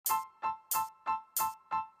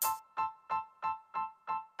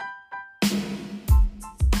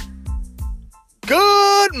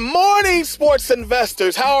Good morning, sports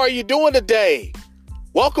investors. How are you doing today?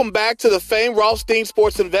 Welcome back to the famed Rothstein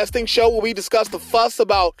Sports Investing Show, where we discuss the fuss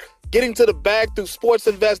about getting to the bag through sports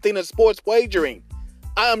investing and sports wagering.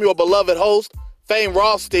 I am your beloved host, Fame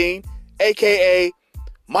Rothstein, a.k.a.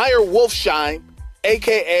 Meyer Wolfsheim,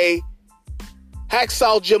 a.k.a.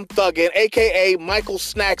 Hacksaw Jim Thuggin, a.k.a. Michael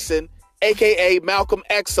Snackson, a.k.a. Malcolm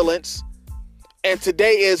Excellence. And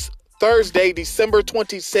today is Thursday, December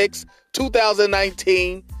 26,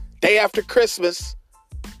 2019, day after Christmas.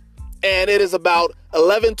 And it is about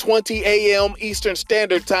 11:20 a.m. Eastern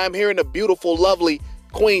Standard Time here in the beautiful, lovely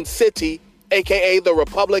Queen City, a.k.a. the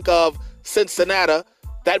Republic of Cincinnati.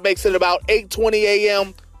 That makes it about 8:20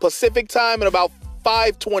 a.m. Pacific Time and about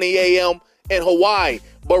 5:20 a.m. in Hawaii.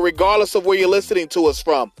 But regardless of where you're listening to us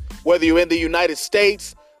from, whether you're in the United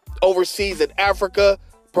States, overseas in Africa,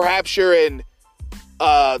 perhaps you're in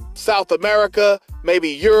South America, maybe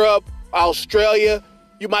Europe, Australia,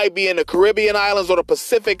 you might be in the Caribbean islands or the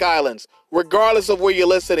Pacific Islands. Regardless of where you're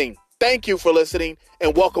listening, thank you for listening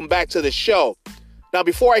and welcome back to the show. Now,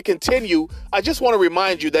 before I continue, I just want to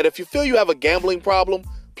remind you that if you feel you have a gambling problem,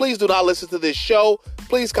 please do not listen to this show.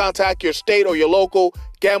 Please contact your state or your local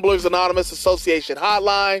Gamblers Anonymous Association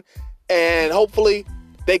hotline, and hopefully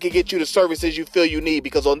they can get you the services you feel you need,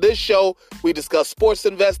 because on this show, we discuss sports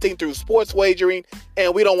investing through sports wagering,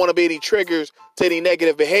 and we don't want to be any triggers to any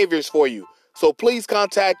negative behaviors for you. So please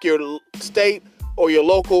contact your state or your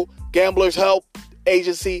local Gamblers Help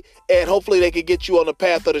Agency, and hopefully they can get you on the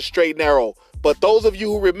path of the straight and narrow. But those of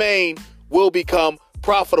you who remain will become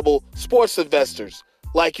profitable sports investors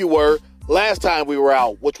like you were last time we were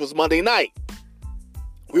out, which was Monday night.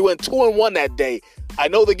 We went 2-1 that day. I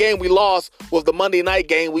know the game we lost was the Monday night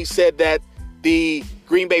game. We said that the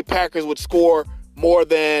Green Bay Packers would score more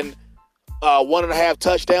than 1.5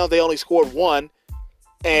 touchdowns. They only scored 1.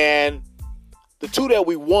 And the 2 that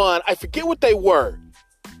we won, I forget what they were,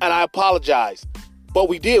 and I apologize. But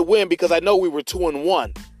we did win because I know we were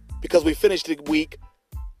 2-1 because we finished the week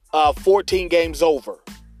 14 games over.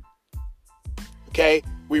 Okay?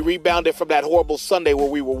 We rebounded from that horrible Sunday where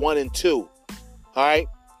we were 1-2. All right?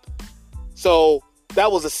 So that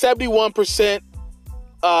was a 71%.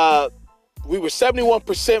 We were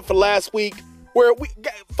 71% for last week.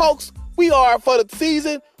 Folks, we are, for the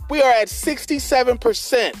season, we are at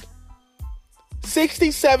 67%.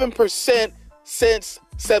 67% since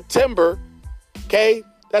September. Okay?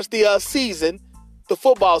 That's the season, the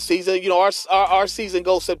football season. You know, our season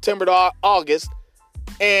goes September to August.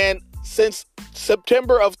 And since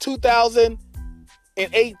September of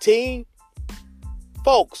 2018,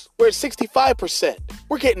 folks, we're at 65%.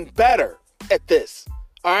 We're getting better at this.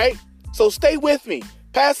 All right? So stay with me.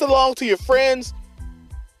 Pass it along to your friends.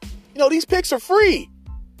 You know, these picks are free.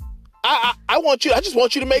 I just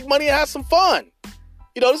want you to make money and have some fun.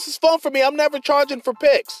 You know, this is fun for me. I'm never charging for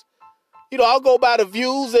picks. You know, I'll go by the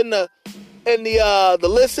views and the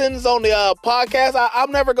listens on the podcast.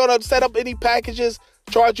 I'm never going to set up any packages,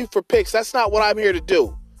 charge you for picks. That's not what I'm here to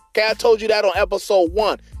do. Okay, I told you that on episode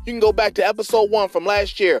 1. You can go back to episode 1 from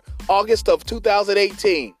last year, August of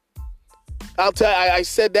 2018. I'll tell you, I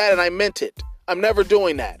said that and I meant it. I'm never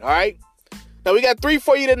doing that, all right? Now, we got 3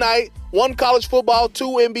 for you tonight. 1 college football, 2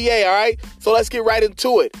 NBA, all right? So let's get right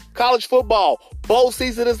into it. College football, bowl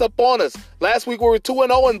season is up on us. Last week we were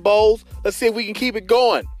 2-0 in bowls. Let's see if we can keep it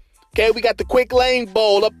going. Okay, we got the Quick Lane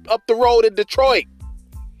Bowl up the road in Detroit.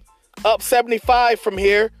 Up 75 from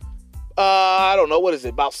here. I don't know, what is it,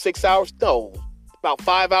 about 6 hours? No, about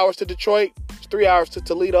 5 hours to Detroit. It's 3 hours to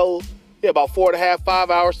Toledo. Yeah, about 4.5,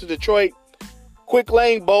 5 hours to Detroit. Quick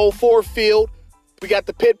Lane Bowl, Ford Field. We got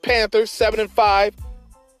the Pitt Panthers, 7-5,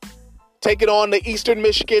 taking on the Eastern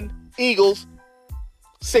Michigan Eagles,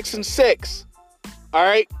 6-6. All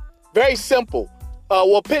right? Very simple.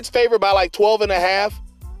 Well, Pitt's favored by like 12.5,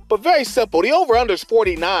 but very simple. The over-under is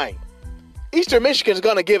 49. Eastern Michigan's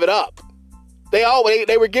going to give it up. They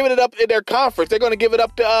were giving it up in their conference. They're going to give it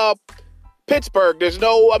up to Pittsburgh.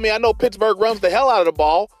 I know Pittsburgh runs the hell out of the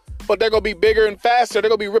ball, but they're going to be bigger and faster. They're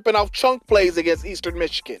going to be ripping off chunk plays against Eastern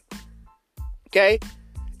Michigan. Okay?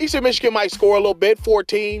 Eastern Michigan might score a little bit,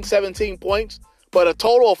 14, 17 points, but a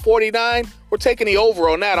total of 49, we're taking the over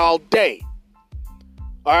on that all day.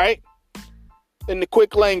 All right? In the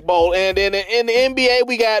Quick Lane Bowl. And then in the NBA,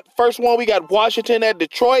 we got Washington at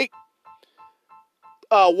Detroit.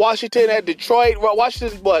 Washington, they've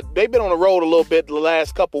been on the road a little bit the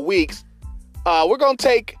last couple weeks. We're going to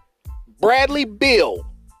take Bradley Beal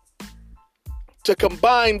to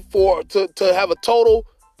combine to have a total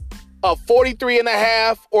of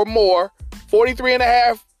 43.5 or more,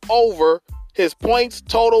 43.5 over his points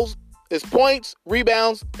totals, his points,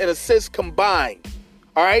 rebounds, and assists combined.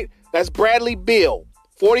 All right, that's Bradley Beal.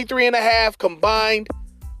 43.5 combined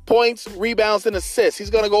points, rebounds, and assists. He's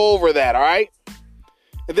going to go over that, all right?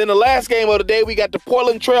 And then the last game of the day, we got the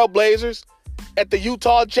Portland Trail Blazers at the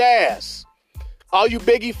Utah Jazz. All you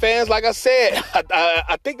Biggie fans, like I said,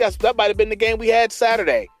 I think that might have been the game we had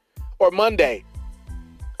Saturday or Monday.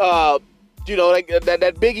 You know,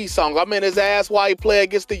 that Biggie song, I'm in his ass while he play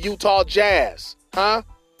against the Utah Jazz. Huh?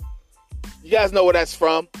 You guys know where that's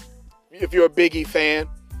from, if you're a Biggie fan.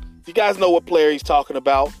 You guys know what player he's talking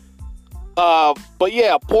about. But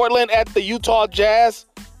yeah, Portland at the Utah Jazz.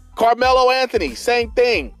 Carmelo Anthony, same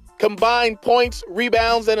thing. Combined points,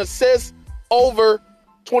 rebounds, and assists over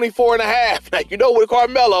 24.5. Now, you know with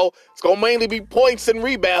Carmelo, it's going to mainly be points and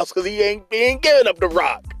rebounds because he ain't giving up the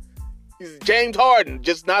rock. He's James Harden,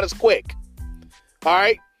 just not as quick. All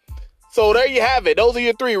right? So there you have it. Those are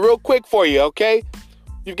your three real quick for you, okay?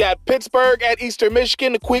 You've got Pittsburgh at Eastern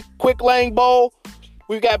Michigan, the Quick Lane Bowl.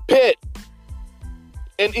 We've got Pitt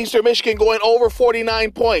and Eastern Michigan going over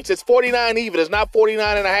 49 points. It's 49 even. It's not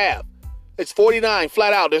 49.5. It's 49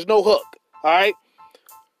 flat out. There's no hook. All right?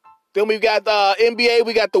 Then we've got the NBA.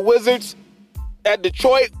 We got the Wizards at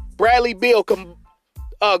Detroit. Bradley Beal going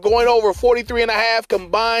over 43.5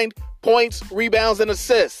 combined points, rebounds, and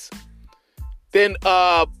assists. Then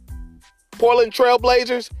Portland Trail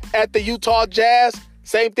Blazers at the Utah Jazz.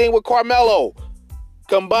 Same thing with Carmelo.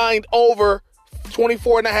 Combined over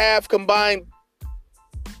 24.5 combined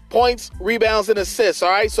points, rebounds, and assists. All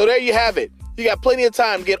right, so there you have it. You got plenty of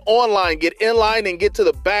time. Get online, get in line, and get to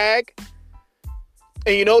the bag.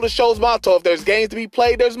 And you know the show's motto, if there's games to be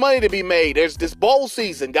played, there's money to be made. There's this bowl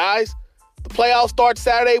season, guys. The playoffs start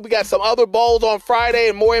Saturday. We got some other bowls on Friday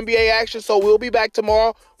and more NBA action, so we'll be back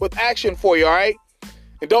tomorrow with action for you, all right?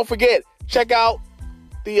 And don't forget, check out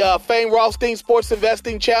the Fame Rothstein Sports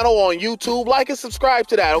Investing channel on YouTube. Like and subscribe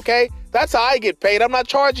to that, okay? That's how I get paid. I'm not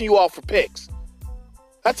charging you all for picks.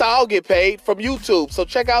 That's how I'll get paid, from YouTube. So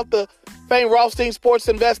check out the Fame Rothstein Sports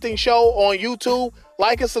Investing show on YouTube.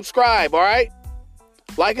 Like and subscribe, all right?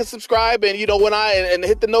 Like and subscribe, and you know when and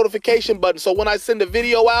hit the notification button, so when I send a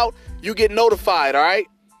video out, you get notified, all right?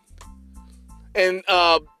 And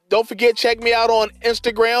don't forget, check me out on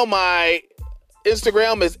Instagram. My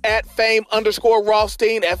Instagram is at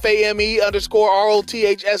 @fame_Rothstein,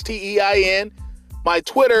 FAME_ROTHSTEIN. My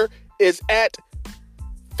Twitter is at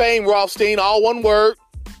Fame Rothstein, all one word,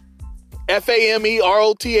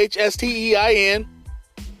 FAMEROTHSTEIN.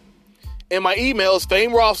 And my email is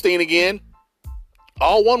Fame Rothstein again,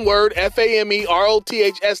 all one word,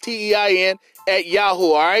 FAMEROTHSTEIN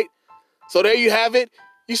 @Yahoo, all right? So there you have it.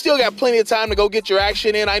 You still got plenty of time to go get your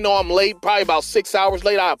action in. I know I'm late, probably about 6 hours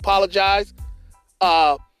late. I apologize.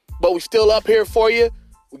 But we're still up here for you.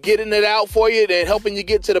 We're getting it out for you and helping you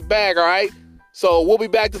get to the bag, all right? So we'll be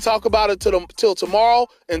back to talk about it till tomorrow.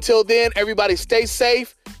 Until then, everybody stay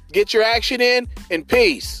safe, get your action in, and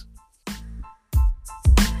peace.